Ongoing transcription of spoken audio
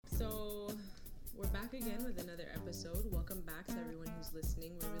back again with another episode. Welcome back to everyone who's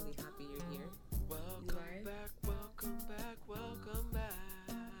listening. We're really happy you're here. Welcome back, welcome back, welcome back.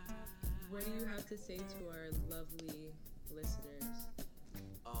 What do you have to say to our lovely listeners?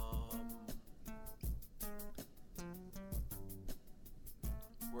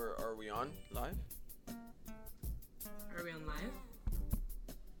 Where are we on? Live? Are we on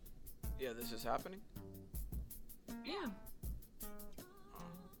live? Yeah, this is happening? Yeah.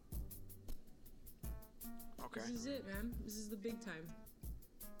 Okay. This is it, man. This is the big time.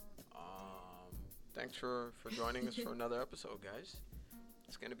 Thanks for joining us for another episode, guys.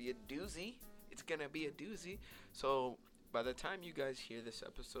 It's gonna be a doozy. So by the time you guys hear this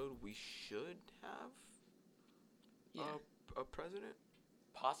episode, we should have a president,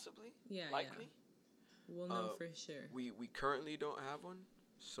 possibly, likely. Yeah. We'll know for sure. We currently don't have one,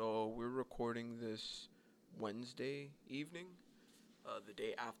 so we're recording this Wednesday evening, the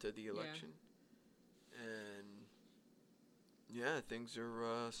day after the election. And yeah, things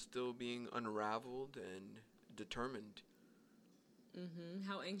are still being unraveled and determined.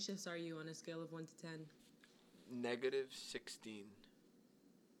 How anxious are you on a scale of 1 to 10? -16.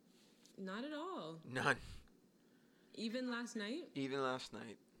 Not at all. None. Even last night? Even last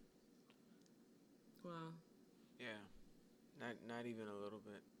night. Wow. Yeah. Not even a little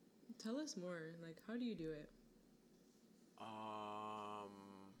bit. Tell us more. Like, how do you do it?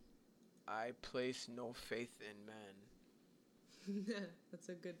 I place no faith in man. That's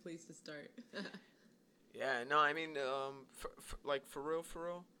a good place to start. Yeah, no, I mean, for real,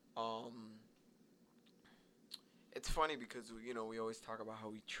 it's funny because, we always talk about how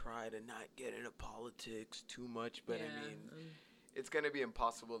we try to not get into politics too much, but I mean, it's going to be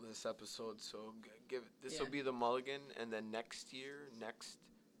impossible this episode, so this will be the mulligan, and then next year, next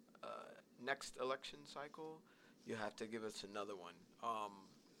election cycle, you have to give us another one.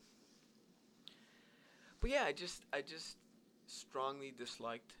 But yeah, I just strongly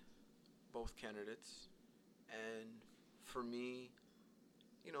disliked both candidates, and for me,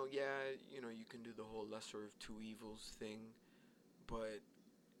 you can do the whole lesser of two evils thing, but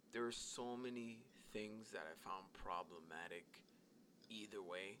there are so many things that I found problematic either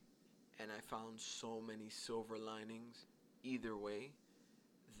way, and I found so many silver linings either way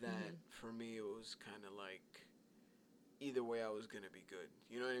that for me it was kind of like either way I was going to be good.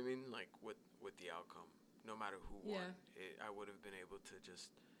 You know what I mean? Like with the outcome. No matter who won, I would have been able to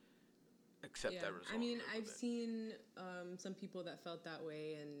just accept that result. I mean, I've seen some people that felt that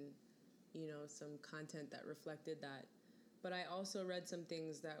way and, some content that reflected that. But I also read some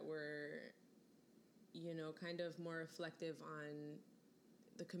things that were, kind of more reflective on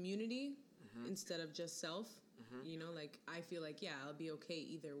the community instead of just self. Like, I feel like, I'll be okay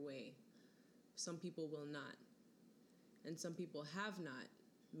either way. Some people will not. And some people have not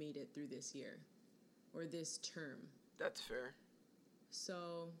made it through this year. Or this term. That's fair.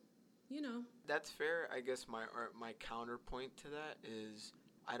 So, That's fair. I guess my counterpoint to that is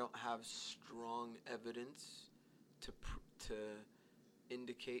I don't have strong evidence to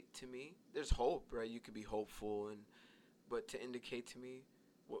indicate to me. There's hope, right? You could be hopeful, but to indicate to me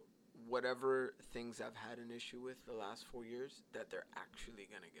whatever things I've had an issue with the last 4 years, that they're actually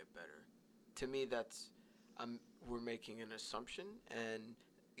going to get better. To me, we're making an assumption, and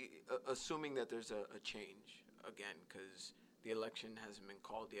assuming that there's a change, again, because the election hasn't been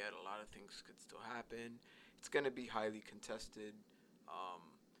called yet. A lot of things could still happen. It's going to be highly contested.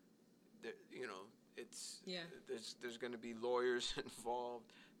 There's going to be lawyers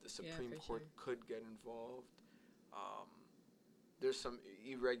involved. The Supreme Court could get involved. There's some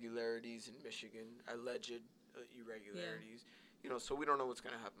irregularities in Michigan, alleged irregularities. So we don't know what's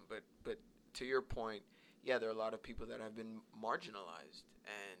going to happen. But to your point, there are a lot of people that have been marginalized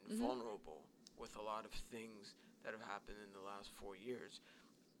and vulnerable with a lot of things that have happened in the last 4 years.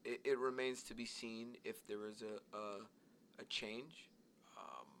 It remains to be seen if there is a change,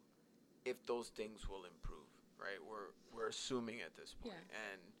 if those things will improve, right? We're assuming at this point.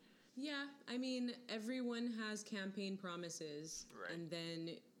 I mean, everyone has campaign promises, right. And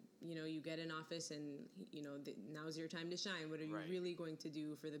then you get in office, and now's your time to shine. What are you really going to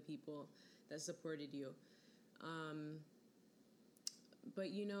do for the people that supported you? But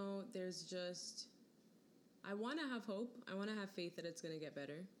there's just, I want to have hope. I want to have faith that it's going to get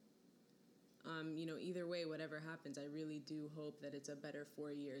better. Either way, whatever happens, I really do hope that it's a better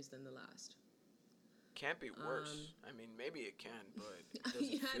 4 years than the last. Can't be worse. I mean, maybe it can, but it doesn't feel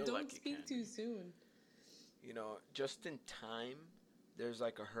like it can. Don't speak too soon. Just in time, there's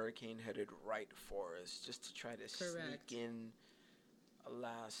like a hurricane headed right for us, just to try to sneak in a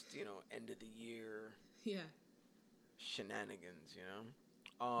last, end of the year. Yeah. Shenanigans,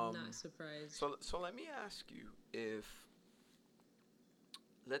 Not surprised. So let me ask you, if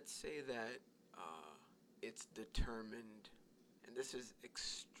let's say that it's determined, and this is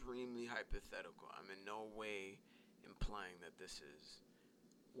extremely hypothetical. I'm in no way implying that this is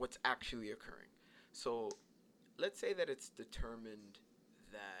what's actually occurring. So let's say that it's determined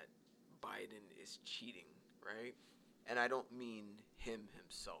that Biden is cheating, right? And I don't mean him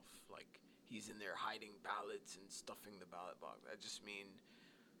himself, like he's in there hiding ballots and stuffing the ballot box. I just mean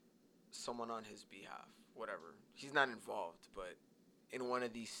someone on his behalf, whatever. He's not involved, but in one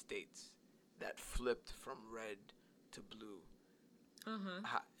of these states that flipped from red to blue.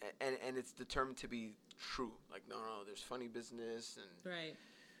 And it's determined to be true. Like, no, there's funny business and right.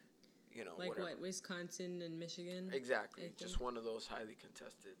 Like whatever. what, Wisconsin and Michigan? Exactly. Just one of those highly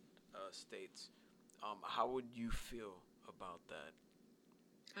contested states. How would you feel about that?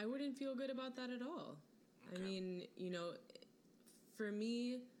 I wouldn't feel good about that at all. Okay. I mean, for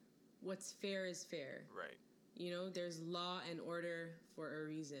me, what's fair is fair. Right. There's law and order for a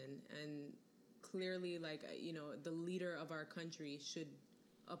reason. And clearly, the leader of our country should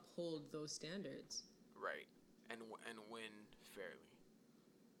uphold those standards. Right. And win fairly.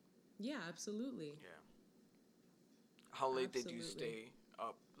 Yeah, absolutely. Yeah. How late did you stay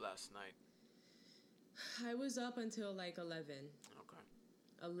up last night? I was up until 11. Okay.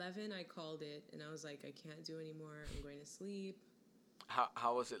 11, I called it, and I was like, I can't do anymore. I'm going to sleep.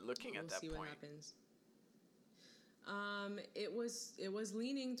 How was it looking at that point? We'll see what happens. It was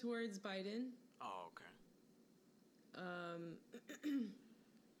leaning towards Biden. Oh, okay.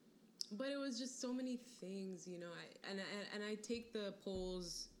 But it was just so many things, and I take the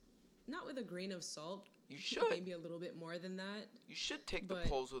polls not with a grain of salt. You should. Maybe a little bit more than that. You should take the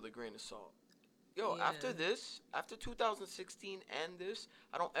polls with a grain of salt. Yo, yeah. after 2016 and this,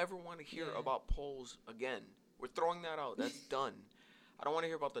 I don't ever want to hear about polls again. We're throwing that out. That's done. I don't want to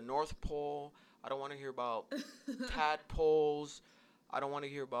hear about the North Pole. I don't want to hear about tadpoles. I don't want to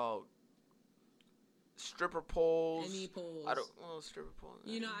hear about stripper poles. Any polls. Stripper poles.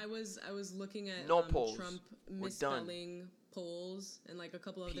 I was looking at polls. Trump misspelling polls and a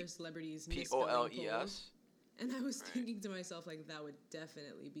couple other celebrities misspelling POLES. polls. And I was thinking to myself, that would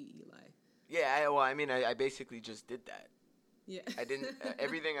definitely be Eli. Yeah, I basically just did that. Yeah. I didn't.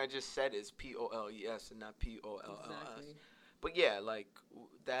 Everything I just said is POLES and not POLLS. Exactly. But yeah,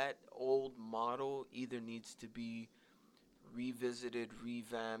 that old model either needs to be revisited,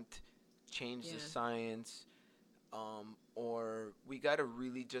 revamped, change the science, or we gotta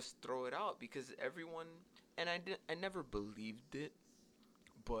really just throw it out because everyone. And I never believed it,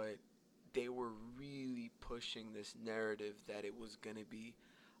 but they were really pushing this narrative that it was gonna be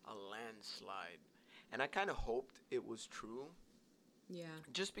a landslide, and I kind of hoped it was true. Yeah.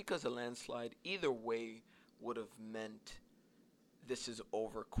 Just because a landslide either way would have meant this is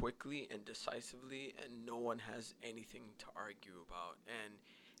over quickly and decisively, and no one has anything to argue about, and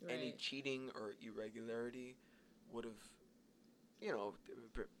any cheating or irregularity would have,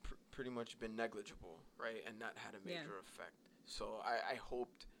 pretty much been negligible, right, and not had a major effect. So I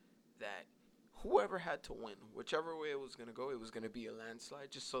hoped that whoever had to win, whichever way it was going to go, it was going to be a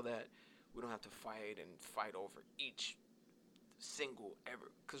landslide, just so that we don't have to fight over each single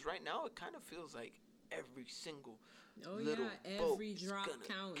ever. Because right now it kind of feels like every single little every vote drop is gonna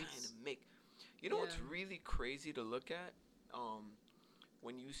counts. kind of make. What's really crazy to look at?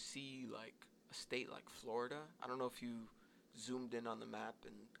 When you see a state like Florida, I don't know if you zoomed in on the map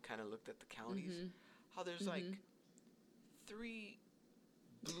and kind of looked at the counties, how there's 3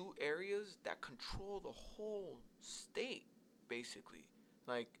 blue areas that control the whole state, basically.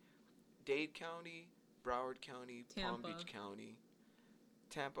 Dade County, Broward County, Tampa. Palm Beach County,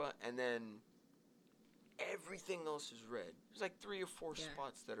 Tampa, and then everything else is red. There's 3 or 4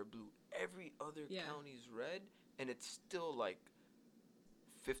 spots that are blue. Every other county is red, and it's still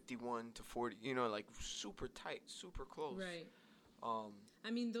 51 to 40, super tight, super close. Right.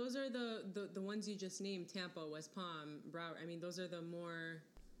 Those are the ones you just named: Tampa, West Palm, Broward. Those are the more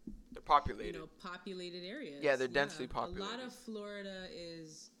they're populated. Populated areas. Yeah, they're densely populated. A lot of Florida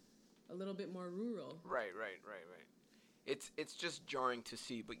is a little bit more rural. Right. It's just jarring to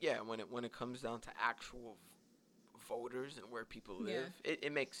see, but yeah, when it comes down to actual voters and where people live,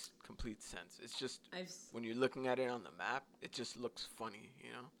 it makes complete sense. It's just when you're looking at it on the map, it just looks funny,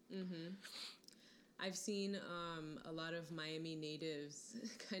 I've seen a lot of Miami natives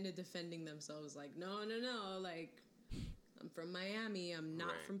kind of defending themselves, no, I'm from Miami, I'm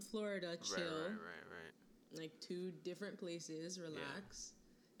not from Florida, chill. Right. 2 different places, relax.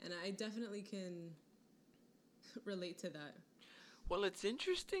 Yeah. And I definitely can relate to that. Well, it's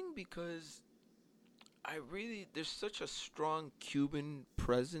interesting because there's such a strong Cuban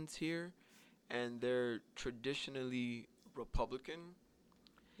presence here, and they're traditionally Republican.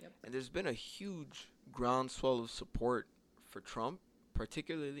 Yep. And there's been a huge groundswell of support for Trump,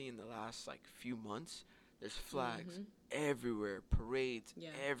 particularly in the last like few months. There's flags everywhere, parades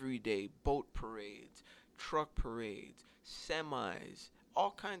Yeah. every day, boat parades, truck parades, semis,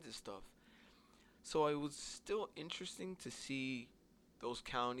 all kinds of stuff. So it was still interesting to see those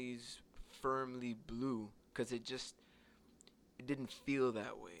counties firmly blue because it didn't feel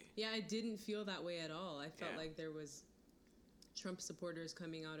that way. Yeah, I didn't feel that way at all. I felt Yeah. like there was Trump supporters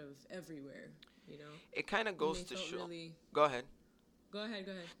coming out of everywhere, you know? It kind of And goes they to felt show. really... Go ahead. Go ahead.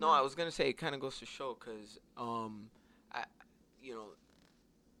 No, I was gonna say it kind of goes to show because I, you know,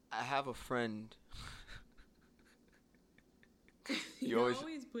 I have a friend. You're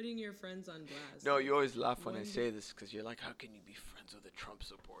always putting your friends on blast. No, you always laugh when I One- say this because you're like, how can you be friends with a Trump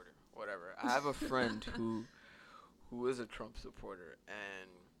supporter? Whatever. I have a friend who is a Trump supporter, and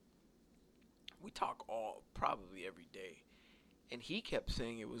we talk probably every day, and he kept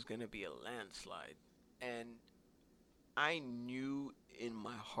saying it was gonna be a landslide, and I knew in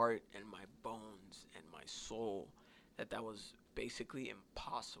my heart and my bones and my soul that was basically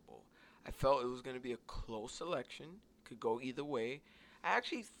impossible. I felt it was going to be a close election, could go either way. I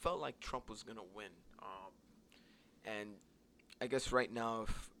actually felt like Trump was going to win. And I guess right now,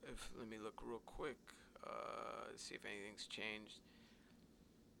 if let me look real quick, see if anything's changed.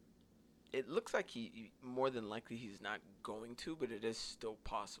 It looks like more than likely he's not going to, but it is still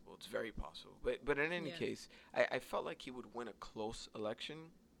possible. It's very possible. But in any case, I felt like he would win a close election.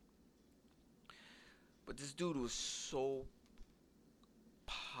 But this dude was so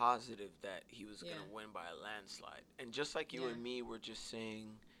positive that he was going to win by a landslide. And just like you and me were just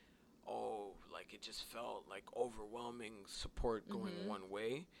saying, oh, like it just felt like overwhelming support going one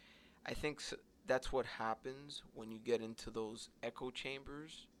way. I think that's what happens when you get into those echo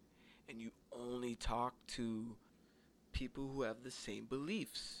chambers and you only talk to people who have the same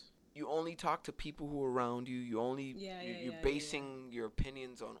beliefs. You only talk to people who are around you. You're basing your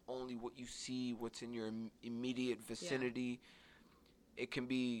opinions on only what you see, what's in your immediate vicinity. Yeah. It can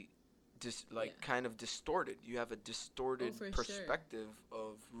be just kind of distorted. You have a distorted perspective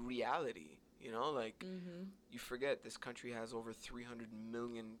of reality. You know, like you forget this country has over 300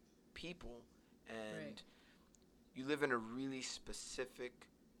 million people, and you live in a really specific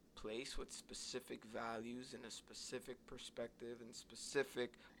place with specific values and a specific perspective and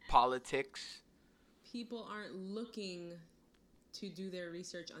specific politics. People aren't looking to do their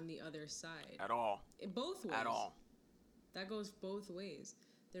research on the other side. At all. In both ways. At all. That goes both ways.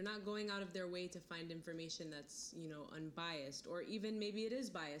 They're not going out of their way to find information that's, unbiased, or even maybe it is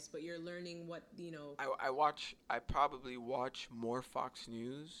biased, but you're learning what, I probably watch more Fox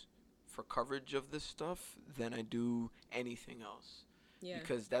News for coverage of this stuff than I do anything else. Yeah.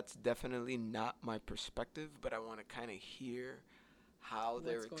 Because that's definitely not my perspective, but I want to kind of hear how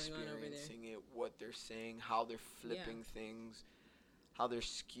they're experiencing it, what they're saying, how they're flipping things, how they're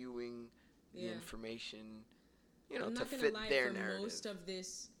skewing the information, I'm to fit their narrative.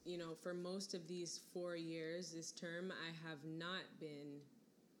 For most of these 4 years, this term, I have not been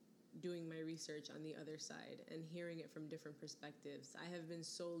doing my research on the other side and hearing it from different perspectives. I have been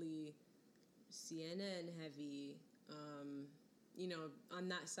solely CNN heavy, on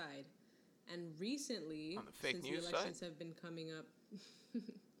that side. And recently, on the fake since news the elections side? have been coming up,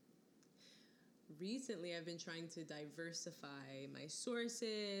 recently I've been trying to diversify my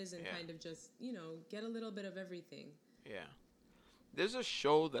sources and kind of just, get a little bit of everything. Yeah. There's a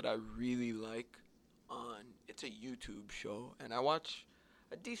show that I really like it's a YouTube show, and I watch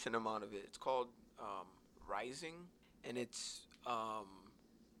a decent amount of it. It's called Rising, and it's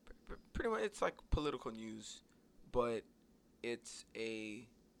pretty much, it's like political news, but it's a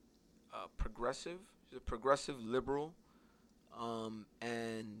progressive liberal,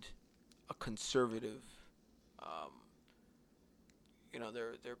 and a conservative.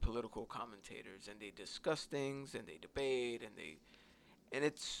 They're political commentators, and they discuss things, and they debate, and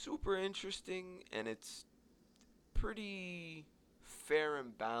it's super interesting, and it's pretty fair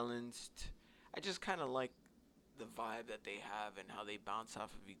and balanced. I just kind of like the vibe that they have and how they bounce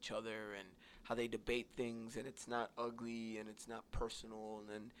off of each other and how they debate things, and it's not ugly and it's not personal, and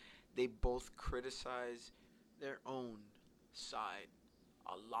then they both criticize their own side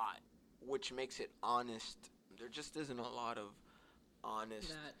a lot, which makes it honest. There just isn't a lot of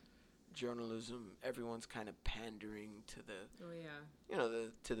honest journalism. Everyone's kind of pandering to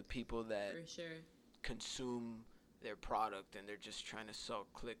to the people that for sure consume their product, and they're just trying to sell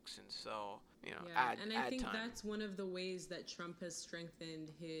clicks and sell and I think that's one of the ways that Trump has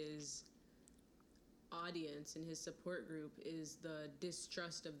strengthened his audience and his support group is the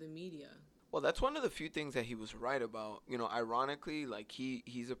distrust of the media. Well, that's one of the few things that he was right about. You know, ironically, like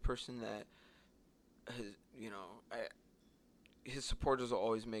he's a person that has, you know, his supporters will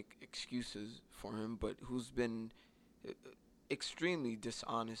always make excuses for him, but who's been extremely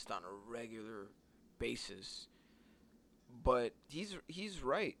dishonest on a regular basis. But he's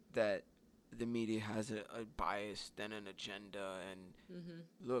right that the media has a bias and an agenda. And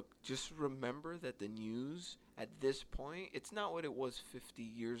look, just remember that the news at this point, it's not what it was 50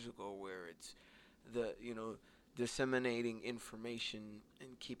 years ago, where it's disseminating information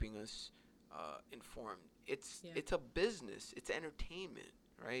and keeping us informed. It's a business. It's entertainment,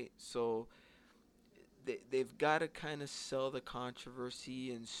 right? So they've got to kind of sell the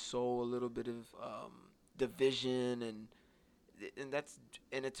controversy and sow a little bit of division, and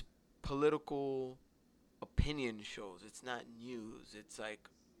it's political opinion shows. It's not news. It's like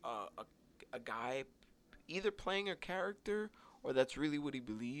a guy either playing a character, or that's really what he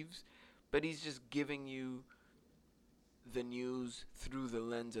believes, but he's just giving you the news through the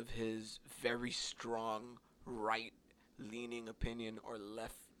lens of his very strong right-leaning opinion or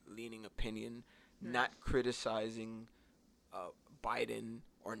left-leaning opinion, right. Not criticizing Biden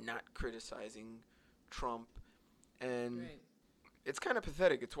or not criticizing Trump. And right. It's kind of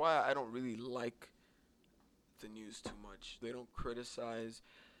pathetic. It's why I don't really like the news too much. They don't criticize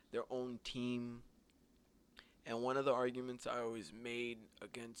their own team. And one of the arguments I always made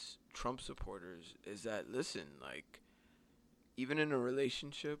against Trump supporters is that, listen, like, even in a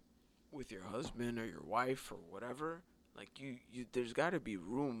relationship with your husband or your wife or whatever, like, you there's got to be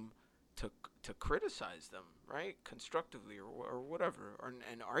room to criticize them, right? Constructively or whatever,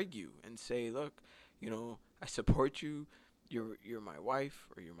 and argue and say, look, you know, I support you. You're my wife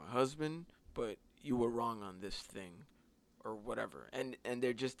or you're my husband, but you were wrong on this thing or whatever. And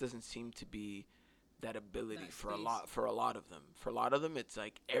there just doesn't seem to be that ability for a lot of them. For a lot of them, it's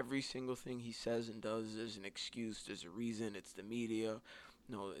like every single thing he says and does, there's an excuse, there's a reason. It's the media.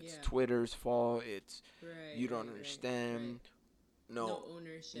 No, it's Twitter's fault. It's you don't understand. Right. No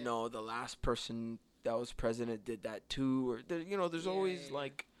ownership. No, the last person that was president did that too. Or there's always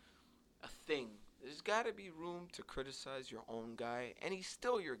like a thing. There's got to be room to criticize your own guy, and he's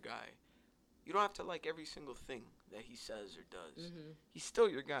still your guy. You don't have to like every single thing that he says or does. Mm-hmm. He's still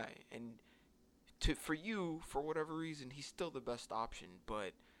your guy, and for you, for whatever reason, he's still the best option,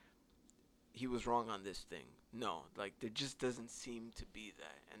 but he was wrong on this thing. No, like, there just doesn't seem to be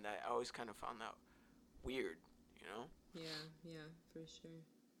that, and I always kind of found that weird, you know? Yeah, for sure.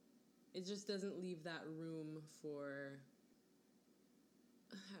 It just doesn't leave that room for,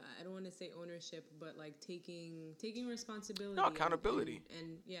 I don't want to say ownership, but like taking responsibility. No, accountability.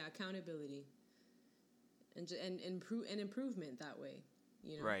 And accountability. And improvement that way.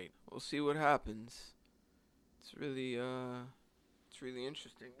 You know? Right. We'll see what happens. It's really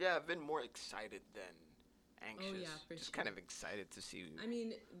interesting. Yeah, I've been more excited than anxious. Oh, yeah, for Just sure. kind of excited to see. I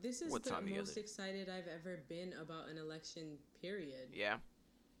mean, this is the most excited I've ever been about an election, period. Yeah.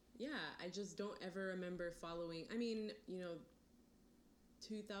 Yeah, I just don't ever remember following. I mean,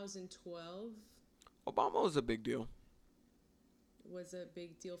 2012. Obama was a big deal. Was a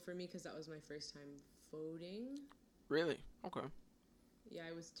big deal for me because that was my first time voting. Really? Okay. Yeah,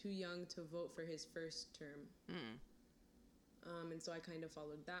 I was too young to vote for his first term. And so I kind of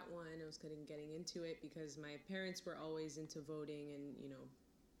followed that one. I was kind of getting into it because my parents were always into voting and,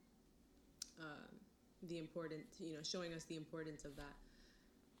 the important, showing us the importance of that.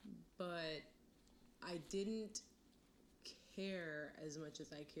 But I didn't care as much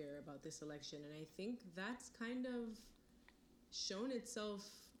as I care about this election. And I think that's kind of shown itself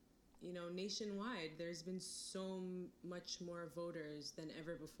nationwide. There's been so much more voters than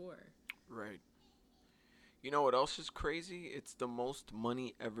ever before. Right. You know what else is crazy? It's the most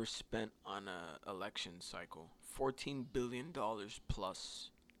money ever spent on a election cycle. $14 billion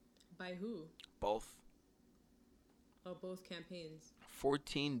plus. By who? Both. Oh, both campaigns.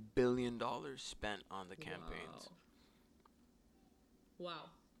 $14 billion spent on the campaigns.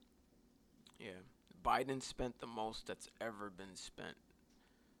 Wow. Yeah. Biden spent the most that's ever been spent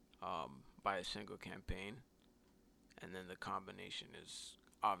by a single campaign, and then the combination is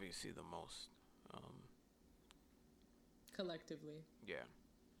obviously the most. Collectively. Yeah,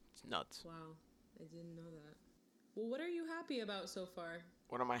 it's nuts. Wow, I didn't know that. Well, what are you happy about so far?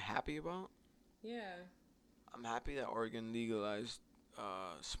 What am I happy about? Yeah. I'm happy that Oregon legalized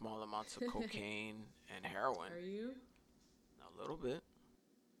small amounts of cocaine and heroin. Are you? A little bit.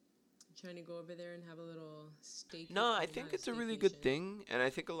 Trying to go over there and have a little staycation? No, I think it's a really good thing, and I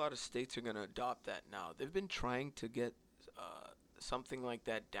think a lot of states are going to adopt that now. They've been trying to get something like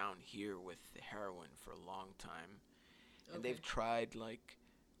that down here with heroin for a long time, and Okay. they've tried like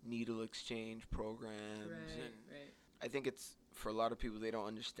needle exchange programs, Right. and Right. I think it's for a lot of people they don't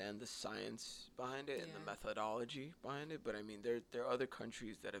understand the science behind it and the Yeah. methodology behind it. But I mean, there are other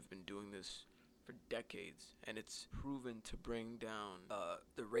countries that have been doing this for decades, and it's proven to bring down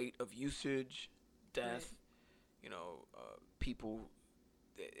the rate of usage, Right. death. People.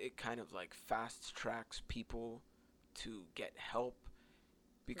 It kind of like fast tracks people to get help,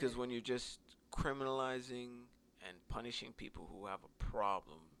 because Right. when you're just criminalizing and punishing people who have a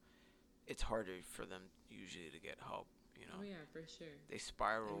problem, it's harder for them usually to get help. Oh yeah, for sure. They I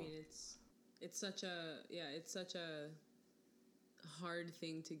spiral. mean, it's such a it's such a hard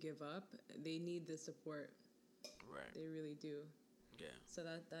thing to give up. They need the support. Right. They really do. Yeah. So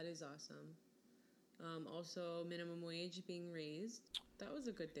that is awesome. Also, minimum wage being raised. That was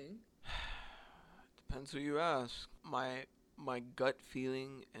a good thing. Depends who you ask. My gut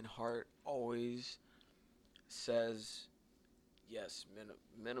feeling and heart always says yes.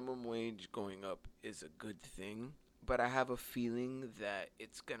 Minimum wage going up is a good thing, but I have a feeling that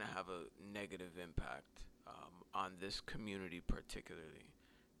it's gonna have a negative impact on this community particularly,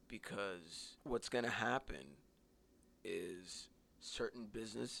 because what's gonna happen is certain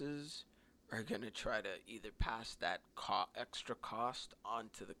businesses are going to try to either pass that extra cost on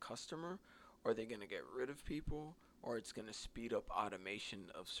to the customer, or they're going to get rid of people, or it's going to speed up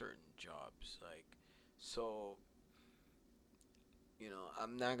automation of certain jobs. Like, so,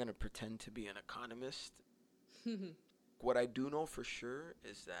 I'm not going to pretend to be an economist. What I do know for sure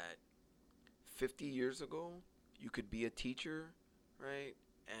is that 50 years ago, you could be a teacher, right?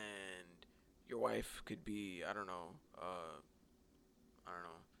 And your wife could be, I don't know,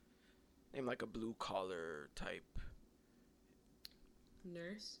 name like a blue collar type.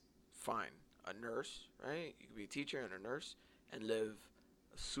 Nurse. Fine. A nurse, right? You could be a teacher and a nurse and live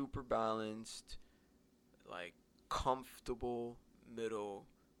a super balanced, like comfortable middle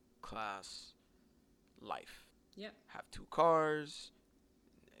class life. Yep. Have 2 cars,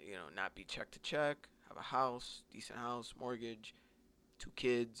 not be check to check, have a house, decent house, mortgage, 2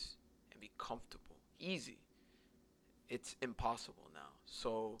 kids, and be comfortable. Easy. It's impossible now.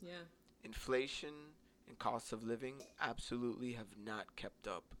 So Yeah. inflation and cost of living absolutely have not kept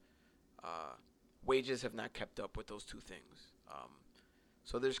up. Wages have not kept up with those two things.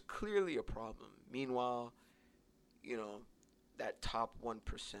 So there's clearly a problem. Meanwhile, that top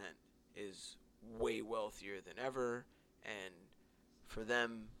 1% is way wealthier than ever, and for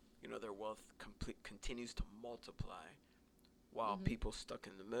them, their wealth continues to multiply, while people stuck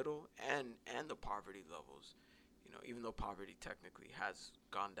in the middle and the poverty levels, even though poverty technically has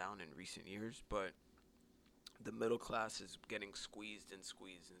gone down in recent years, but the middle class is getting squeezed and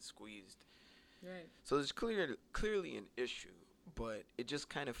squeezed and squeezed. Right. So there's clearly an issue, but it just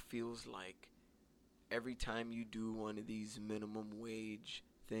kind of feels like every time you do one of these minimum wage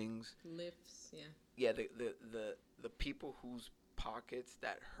things, Lifts. Yeah. yeah, the people whose pockets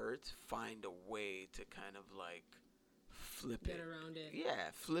that hurts find a way to kind of like flip Get it. around it. Yeah,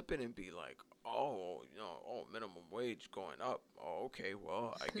 flip it and be like, oh, minimum wage going up. Oh, okay,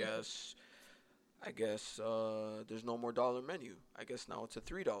 well, I guess there's no more dollar menu. I guess now it's a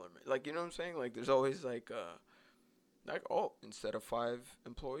 $3 menu. Like, you know what I'm saying? Like, there's always like instead of 5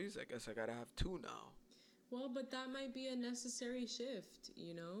 employees, I guess I gotta have 2 now. Well, but that might be a necessary shift, for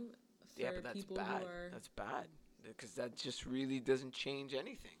Yeah, but that's people bad. who are. That's bad, because that just really doesn't change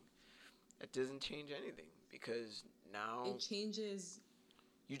anything. That doesn't change anything, because now It changes.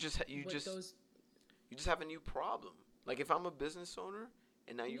 you just have a new problem. Like, if I'm a business owner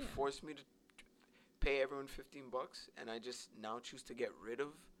and now you Yeah. force me to pay everyone $15, and I just now choose to get rid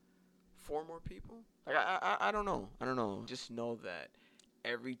of 4 more people. Like, I don't know. Just know that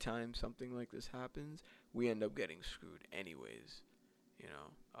every time something like this happens, we end up getting screwed anyways.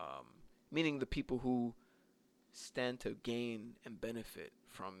 Meaning the people who stand to gain and benefit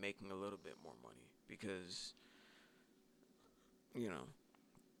from making a little bit more money, because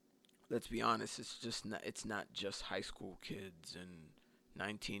let's be honest, it's not just high school kids and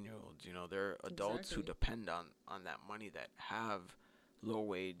 19-year-olds. There are adults who Exactly. depend on that money that have low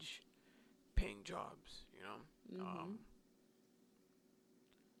wage paying jobs.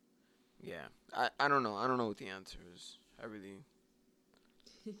 Yeah, I don't know. I don't know what the answer is. I really.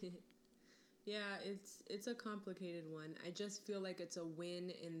 Yeah, it's a complicated one. I just feel like it's a win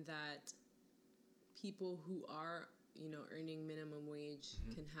in that people who are, earning minimum wage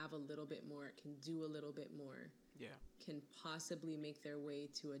can have a little bit more, can do a little bit more. Yeah. Can possibly make their way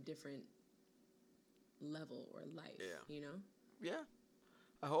to a different level or life, Yeah,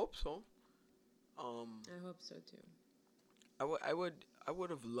 I hope so. I hope so too. I would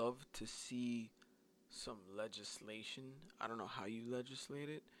have loved to see some legislation. I don't know how you legislate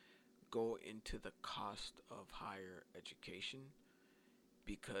it. Go into the cost of higher education,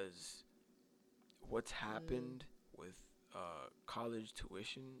 because what's Mm, happened with college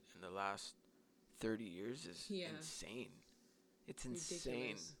tuition in the last 30 years is yeah, insane. It's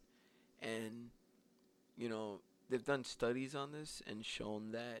insane. ridiculous. And, you know, they've done studies on this and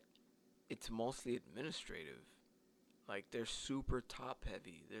shown that it's mostly administrative. Like, they're super top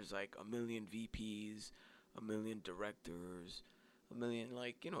heavy. There's like a million VPs, a million directors, a million,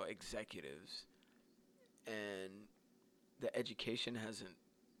 like, executives. And the education hasn't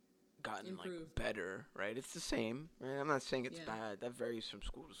gotten like Improved. better, right? It's the same, right? I'm not saying it's Yeah, bad. That varies from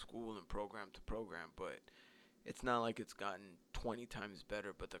school to school and program to program, but it's not like it's gotten 20 times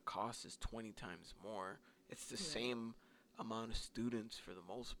better, but the cost is 20 times more. It's the right. same amount of students for the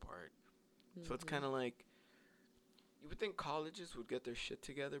most part. So it's Mm-hmm. kind of like you would think colleges would get their shit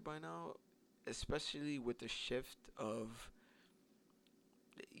together by now, especially with the shift of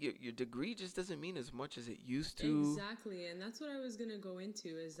your degree just doesn't mean as much as it used to. Exactly, and that's what I was gonna go into.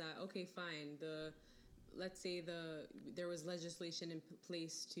 Is that okay? Fine. Let's say there was legislation in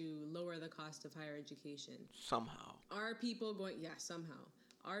place to lower the cost of higher education. Somehow. Are people going? Yeah, somehow.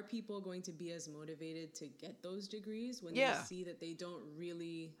 Are people going to be as motivated to get those degrees when they Yeah, see that they don't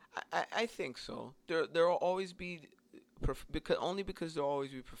really? I think so. There will always be because there'll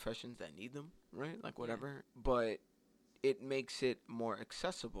always be professions that need them, right? Like Yeah, whatever. But it makes it more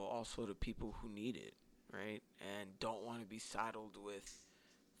accessible also to people who need it, right? And don't want to be saddled with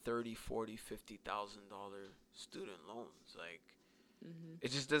 30, 40, $50,000 student loans. Like, mm-hmm.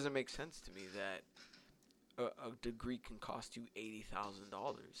 it just doesn't make sense to me that a degree can cost you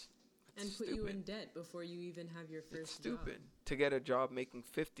 $80,000. It's And put you stupid. in debt before you even have your It's first job. stupid to get a job making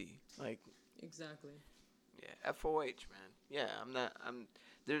 50. Like, Exactly. yeah, FOH, man. Yeah, I'm not. I'm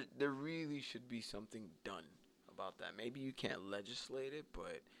there. There really should be something done about that. Maybe you can't legislate it,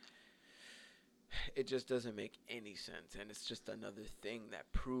 but it just doesn't make any sense, and it's just another thing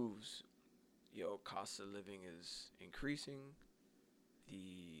that proves, cost of living is increasing.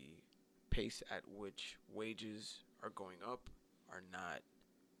 The pace at which wages are going up are not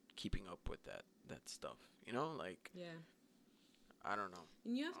keeping up with that stuff. Like, Yeah. I don't know.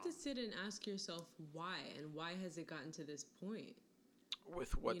 And you have to Um, sit and ask yourself why and why has it gotten to this point?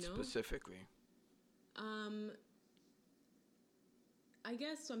 with You what know? specifically? Um, I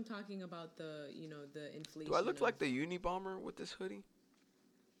guess I'm talking about the Do I inflation look of like the Unabomber with this hoodie?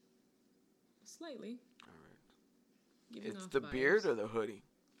 slightly All right. giving It's off the beard vibes. or the hoodie?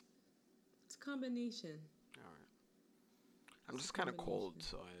 It's a combination. All right. I'm It's a just kind of cold, combination.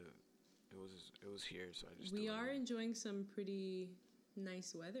 so it was here, so I just threw We it are on. enjoying some pretty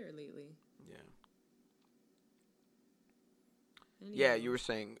nice weather lately. Yeah. Yeah, you Anywho, were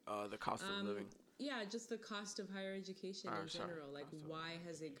saying the cost of um, living. yeah, just the cost of higher education Oh, in sorry, general. Like, cost of why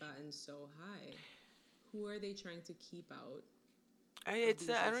has it education. gotten so high? Who are they trying to keep out of It's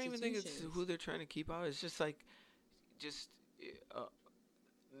these I don't even think it's institutions? who they're trying to keep out. It's just like just uh,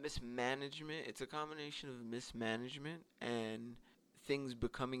 mismanagement. It's a combination of mismanagement and things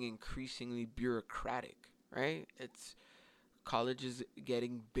becoming increasingly bureaucratic, right? It's colleges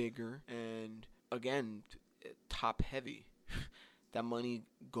getting bigger and again top heavy. That money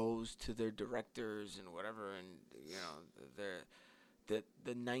goes to their directors and whatever, and their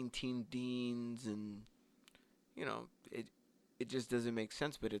the 19 deans, and it just doesn't make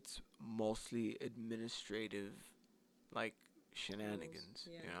sense. But it's mostly administrative, like Rules. shenanigans,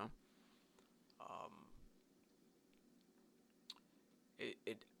 Yeah. Um,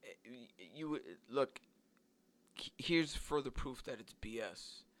 it you look. Here's further proof that it's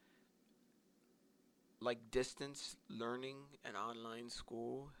BS. Like distance learning and online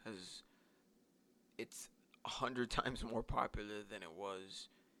school it's 100 times more popular than it was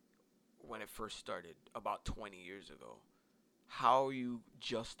when it first started about 20 years ago. How are you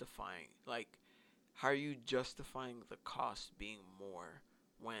justifying the cost being more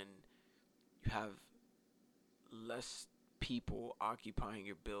when you have less people occupying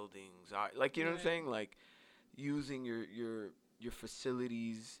your buildings? Like, you know what I'm Right. saying? Like, using your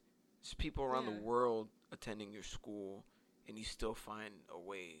facilities. There's people around the Yeah. world attending your school, and you still find a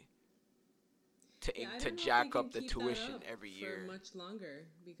way to Yeah, I to don't know if they jack can up the keep that tuition up every for year. much longer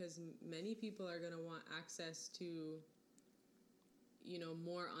because many people are going to want access to,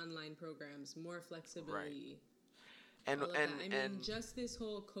 more online programs, more Right. flexibility, And all of that. and I mean, and just this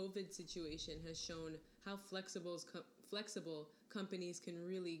whole COVID situation has shown how flexible companies can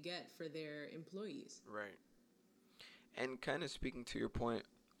really get for their employees. right. And kind of speaking to your point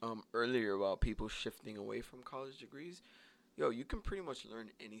earlier about people shifting away from college degrees, you can pretty much learn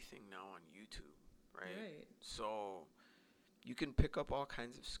anything now on YouTube, right? Right. So you can pick up all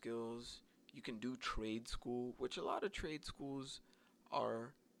kinds of skills. You can do trade school, which a lot of trade schools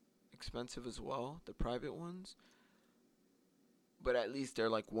are expensive as well, the private ones. But at least they're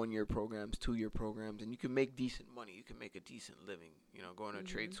like 1 year programs, 2 year programs, and you can make decent money. You can make a decent living, going to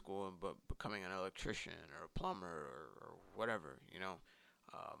trade school and but becoming an electrician or a plumber or whatever,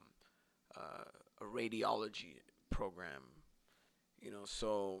 um, a radiology program,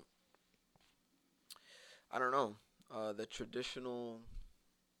 So I don't know. The traditional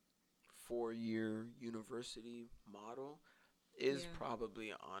 4 year university model is Yeah.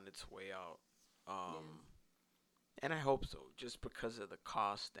 probably on its way out. Yeah. And I hope so, just because of the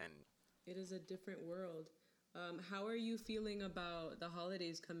cost and It is a different world. How are you feeling about the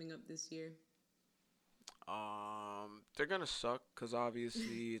holidays coming up this year? they're gonna suck because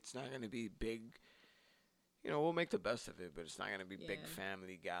obviously it's not gonna be big. We'll make the best of it, but it's not gonna be big Yeah.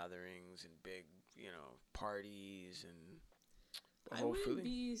 family gatherings and big, parties and I wouldn't hopefully.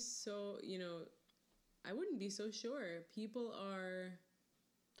 be so, I wouldn't be so sure. People are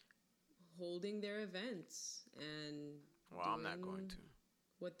holding their events and Well, I'm not going doing to.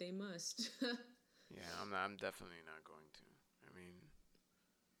 what they must. Yeah, I'm not. I'm definitely not going to. I mean,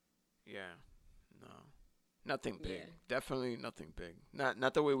 yeah, no, nothing big. Yeah. Definitely nothing big.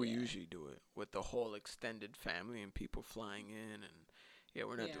 Not the way we Yeah. usually do it with the whole extended family and people flying in and yeah,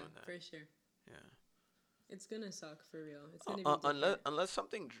 we're not Yeah, doing that. for sure. Yeah. It's gonna suck for real. It's gonna be Unless different.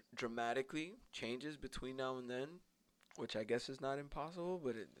 something dramatically changes between now and then, which I guess is not impossible,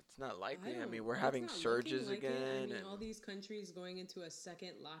 but it's not likely. I mean, we're It's having not looking surges like it. I again, mean, and all these countries going into a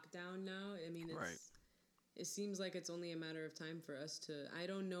second lockdown now. I mean, right. it seems like it's only a matter of time for us to. I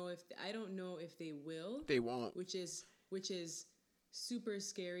don't know if they will, They won't. which is super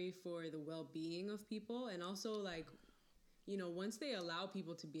scary for the well-being of people, and also like, once they allow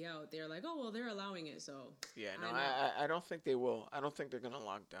people to be out, they're like, oh well, they're allowing it, so Yeah, no, I'm out. I don't think they will. I don't think they're gonna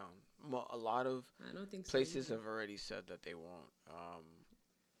lock down. A lot of I don't think so places either. have already said that they won't.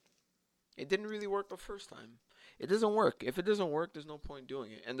 It didn't really work the first time. It doesn't work. If it doesn't work, there's no point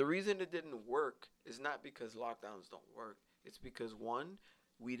doing it. And the reason it didn't work is not because lockdowns don't work. It's because one,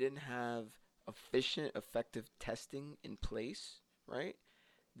 we didn't have efficient, effective testing in place, right?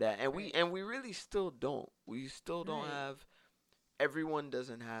 That Right. and we really still don't. We still don't Right. have. Everyone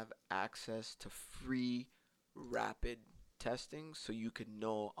doesn't have access to free, rapid testing, so you can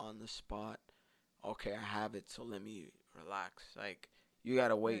know on the spot. Okay, I have it, so let me relax. Like you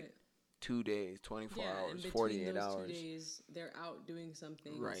gotta wait Right. 2 days, 24 Yeah, and hours, between 48 those two hours. days, they're out doing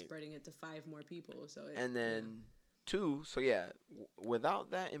something and Right. spreading it to five more people. So And yeah, then two, so yeah,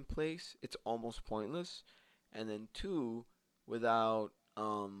 without that in place, it's almost pointless. And then two, without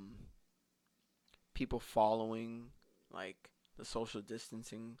people following like the social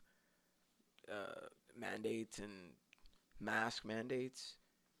distancing mandates and mask mandates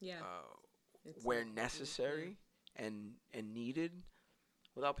yeah, uh, it's where yeah, necessary and needed,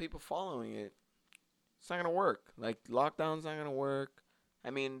 without people following it, it's not gonna work. Like lockdown's not gonna work. I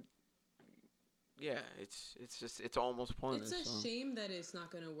mean, yeah, it's almost it's pointless. a So shame that it's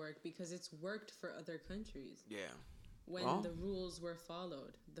not going to work because it's worked for other countries yeah, when well, the rules were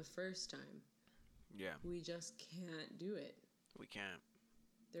followed the first time. yeah, We just can't do it. we can't.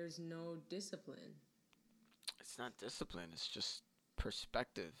 There's no discipline. It's not discipline. It's just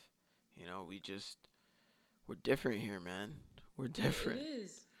perspective. We're different here, man. We're It different.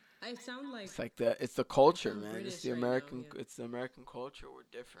 is. I sound like It's the I culture, sound man. British right now. Yeah, It's the American culture. We're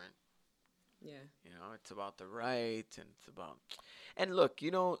different. yeah, It's about the rights and it's about and look,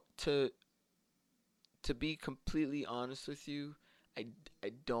 to be completely honest with you, I I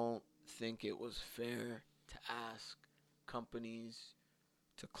don't think it was fair to ask companies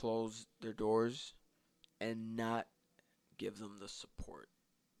to close their doors and not give them the support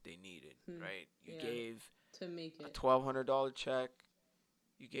they needed, hmm. right? You Yeah, gave to make a it. $1,200 check,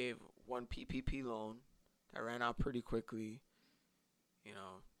 you gave one PPP loan that ran out pretty quickly,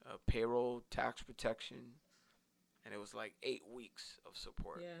 payroll tax protection, and it was like 8 weeks of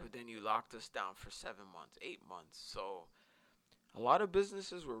support. Yeah, But then you locked us down for 7 months, 8 months. So a lot of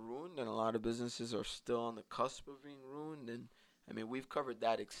businesses were ruined, and a lot of businesses are still on the cusp of being ruined. And I mean, we've covered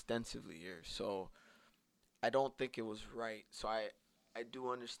that extensively here. So I don't think it was right. So I do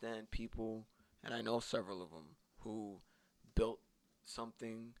understand people, and I know several of them who built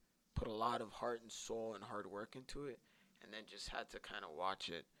something, put a lot of heart and soul and hard work into it, and then just had to kind of watch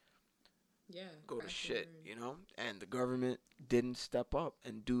it yeah, go to crash and shit, burn. And the government didn't step up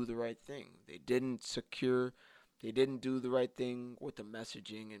and do the right thing. They didn't secure They didn't do the right thing with the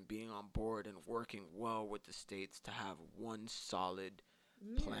messaging and being on board and working well with the states to have one solid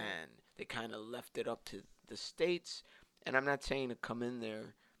Yeah. plan. They kind of left it up to the states, and I'm not saying to come in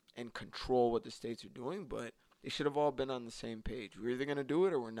there and control what the states are doing, but they should have all been on the same page. We're either going to do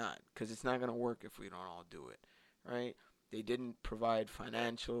it or we're not, because it's not going to work if we don't all do it, right? They didn't provide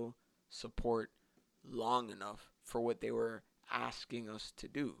financial support long enough for what they were asking us to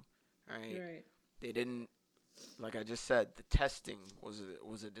do, right? Right. They didn't, like I just said, the testing was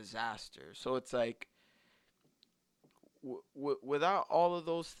a disaster. So it's like, without all of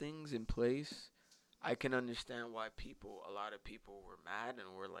those things in place, I can understand why a lot of people were mad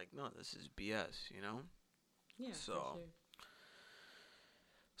and were like, no, this is BS, you know? Yeah. So, For sure.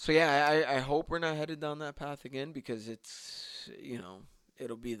 so yeah, I hope we're not headed down that path again, because it's,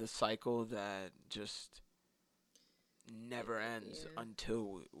 it'll be the cycle that just never ends Yeah.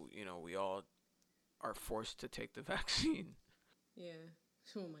 until, we all are forced to take the vaccine. Yeah.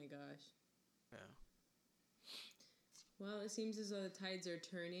 Oh my gosh. Yeah. Well, it seems as though the tides are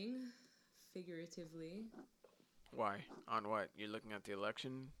turning, figuratively. Why? On what? You're looking at the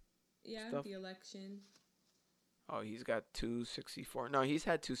election? Yeah, Stuff? the election. Oh, he's got 264. No, he's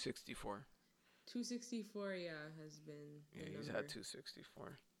had 264. 264, yeah, has been. Yeah, the he's number. had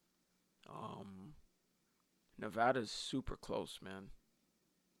 264. Nevada's super close, man.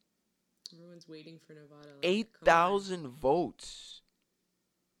 Everyone's waiting for Nevada. Like, 8,000 votes.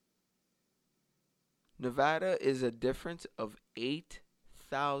 Nevada is a difference of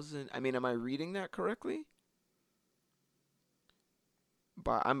 8,000. I mean, am I reading that correctly?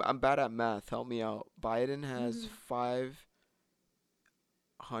 But I'm bad at math. Help me out. Biden has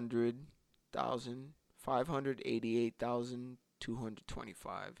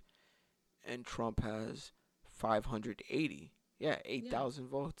 588,225, and Trump has 580. Yeah, 8,000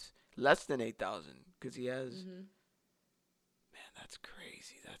 votes. Less than 8,000, because he has. Man, that's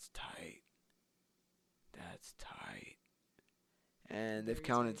crazy. That's tight. That's tight. And they've Very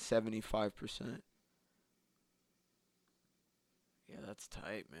counted tight. 75%. Yeah, that's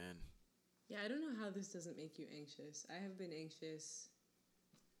tight, man. Yeah, I don't know how this doesn't make you anxious. I have been anxious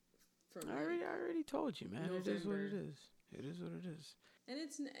from I already told you, man. November. It is what it is. It is what it is. And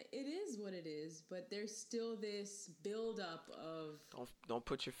it is what it is, but there's still this build up of Don't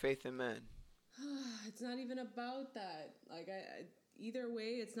put your faith in men. it's not even about that. Like I either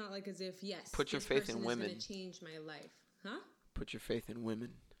way, it's not like as if yes, Put your this faith in person women. is gonna change my life, huh? Put your faith in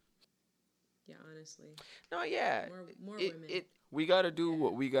women. Yeah, honestly. No, yeah. More women. We got to do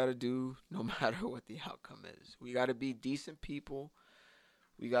what we got to do no matter what the outcome is. We got to be decent people.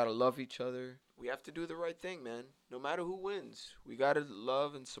 We got to love each other. We have to do the right thing, man. No matter who wins. We got to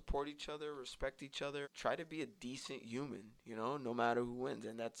love and support each other, respect each other. Try to be a decent human, no matter who wins.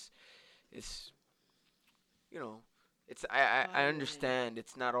 And I understand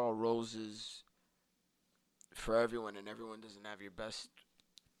it's not all roses for everyone, and everyone doesn't have your best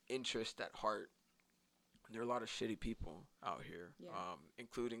interest at heart. There are a lot of shitty people out here,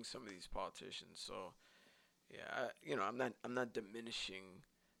 including some of these politicians. So, yeah, I'm not diminishing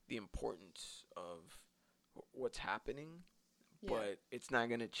the importance of what's happening, but it's not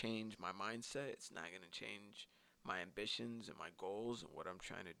gonna change my mindset. It's not gonna change my ambitions and my goals and what I'm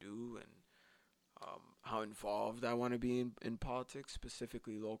trying to do, and how involved I want to be in politics,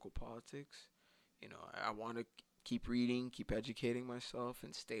 specifically local politics. I want to keep reading, keep educating myself,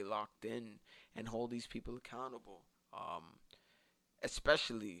 and stay locked in and hold these people accountable.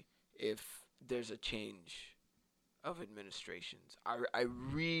 Especially if there's a change of administrations. I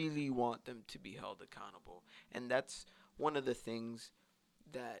really want them to be held accountable. And that's one of the things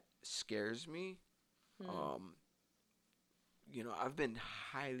that scares me. I've been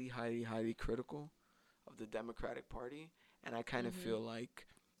highly, highly, highly critical of the Democratic Party, and I kind of feel like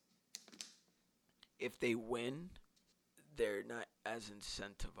if they win, they're not as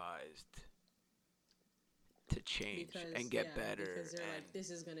incentivized to change and get better. Because they're like, this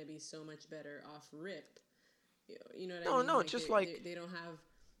is going to be so much better off rip. You know what I mean? No, just they don't have.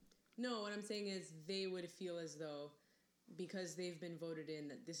 No, what I'm saying is they would feel as though because they've been voted in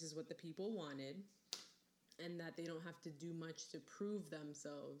that this is what the people wanted, and that they don't have to do much to prove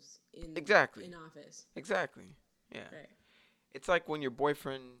themselves in office. Exactly. Yeah. Right. It's like when your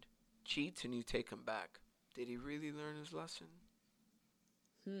boyfriend cheats and you take him back. Did he really learn his lesson?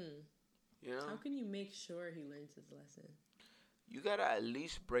 How can you make sure he learns his lesson? You gotta at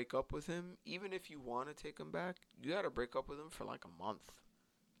least break up with him. Even if you want to take him back, you gotta break up with him for like a month.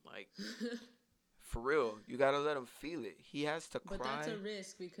 Like, for real. You gotta let him feel it. He has to cry. But that's a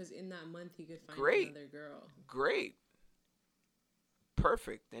risk because in that month he could find another girl. Great.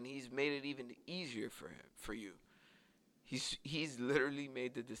 Perfect. Then he's made it even easier for you. He's literally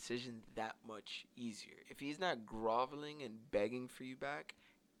made the decision that much easier. If he's not groveling and begging for you back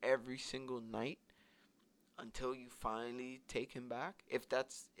every single night until you finally take him back, if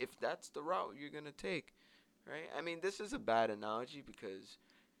that's the route you're gonna take, right? I mean, this is a bad analogy because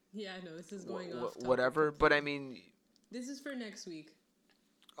Yeah, I know this is going off. whatever, but I mean, this is for next week.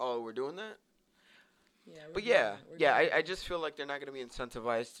 oh, we're doing that. Yeah. But yeah, I just feel like they're not gonna be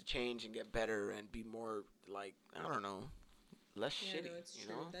incentivized to change and get better and be more like, I don't know, less shitty. No, it's you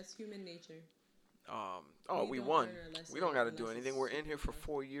true. know? That's human nature. We don't won. learn our lesson We don't gotta do unless anything. it's We're in here for super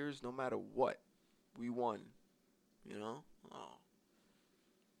 4 years, no matter what. We won. You know? Oh.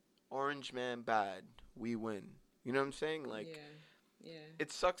 Orange man bad. We win. You know what I'm saying? Like, yeah.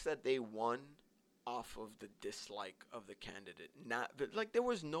 it sucks that they won off of the dislike of the candidate. Not like there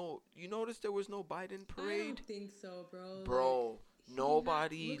was no. You notice there was no Biden I parade. don't think so, bro. Bro,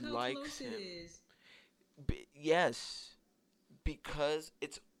 nobody look how likes close him. It is. Yes, because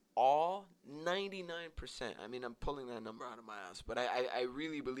it's all 99%. I mean, I'm pulling that number out of my ass, but I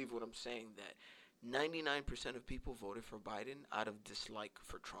really believe what I'm saying, that 99% of people voted for Biden out of dislike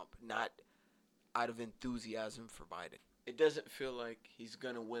for Trump, not out of enthusiasm for Biden. It doesn't feel like he's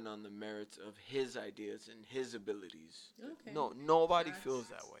going to win on the merits of his ideas and his abilities. Okay. No, nobody Facts. feels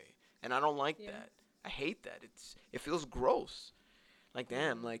that way. And I don't like that. I hate that. It feels gross. Like,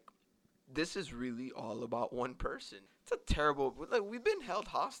 damn, like, this is really all about one person. It's a terrible, like, we've been held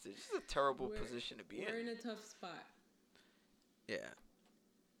hostage. It's a terrible position to be in. We're in a tough spot. Yeah.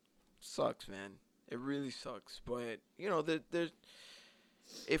 Sucks, man. It really sucks. But, you know, there's,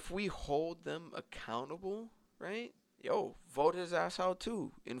 if we hold them accountable, right? Yo, vote his ass out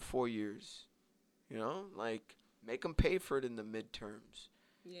too in 4 years. You know, like, make him pay for it in the midterms.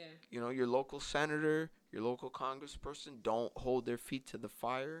 Yeah. You know, your local senator, your local congressperson, don't hold their feet to the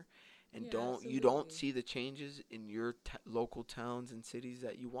fire, and you don't see the changes in your local towns and cities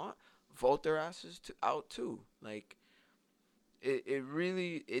that you want. Vote their asses out too. Like, it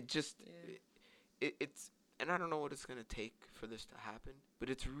really, it's, and I don't know what it's gonna take for this to happen, but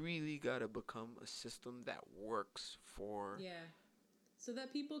it's really gotta become a system that works for. Yeah. So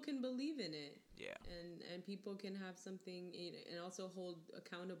that people can believe in it. Yeah. And people can have something and also hold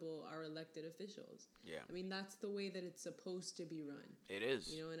accountable our elected officials. Yeah. I mean, that's the way that it's supposed to be run. It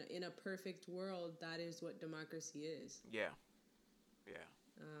is. You know, in a perfect world, that is what democracy is. Yeah. Yeah.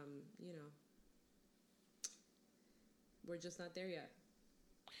 You know, we're just not there yet.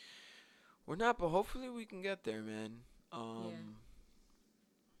 We're not, but hopefully we can get there, man.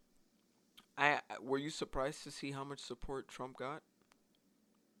 Were you surprised to see how much support Trump got?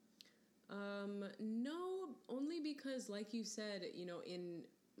 No, only because, like you said, you know, in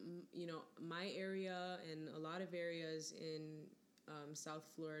my area and a lot of areas in South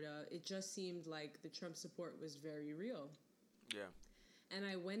Florida, it just seemed like the Trump support was very real. Yeah. And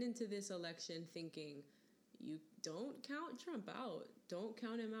I went into this election thinking, you don't count Trump out. Don't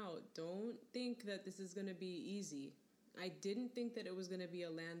count him out. Don't think that this is going to be easy. I didn't think that it was going to be a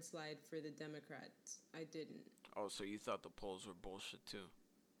landslide for the Democrats. I didn't. Oh, so you thought the polls were bullshit too?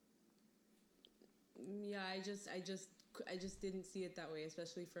 Yeah, I just didn't see it that way,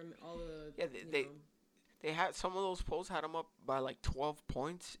 especially from all the. Yeah, they had some of those polls had them up by like 12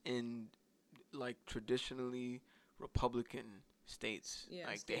 points in like traditionally Republican states. Yeah,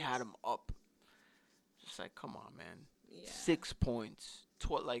 like they had them up. Just like, come on, man. Yeah. 6 points.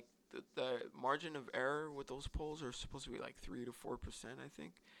 Like the margin of error with those polls are supposed to be like 3 to 4%, I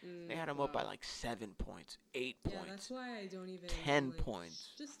think. They had them up by like 7 points, 8 points. Yeah, that's why I don't even. 10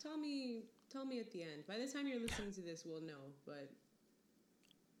 points. Just tell me at the end. By the time you're listening to this, we'll know. But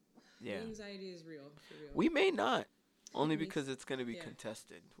yeah, the anxiety is real. For real. We may not, only because it's going to be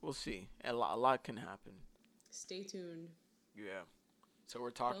contested. We'll see. A lot can happen. Stay tuned. Yeah. So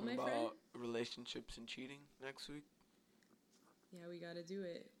we're talking about relationships and cheating next week? Yeah, we got to do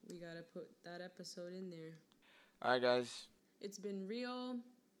it. We got to put that episode in there. All right, guys. It's been real.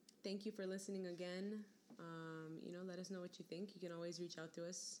 Thank you for listening again. Let us know what you think. You can always reach out to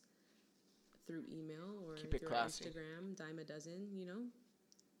us through email or through our Instagram, Dime a Dozen,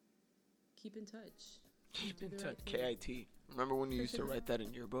 Keep in touch. Keep in touch. KIT. Remember when you used to write that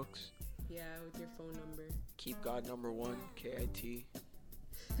in your books? Yeah, with your phone number. Keep God number one, KIT.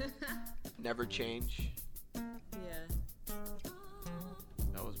 Never change. Yeah.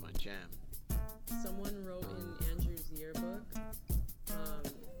 That was my jam. Someone wrote in Andrew's yearbook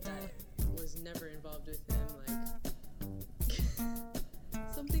that was never involved with him, like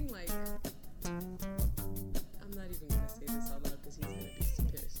something like, I'm not even gonna say this out loud because he's gonna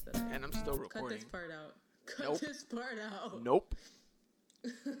be pissed that and I'm still recording. Cut this part out. Cut this part out. Nope.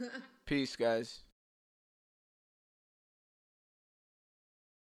 Peace, guys.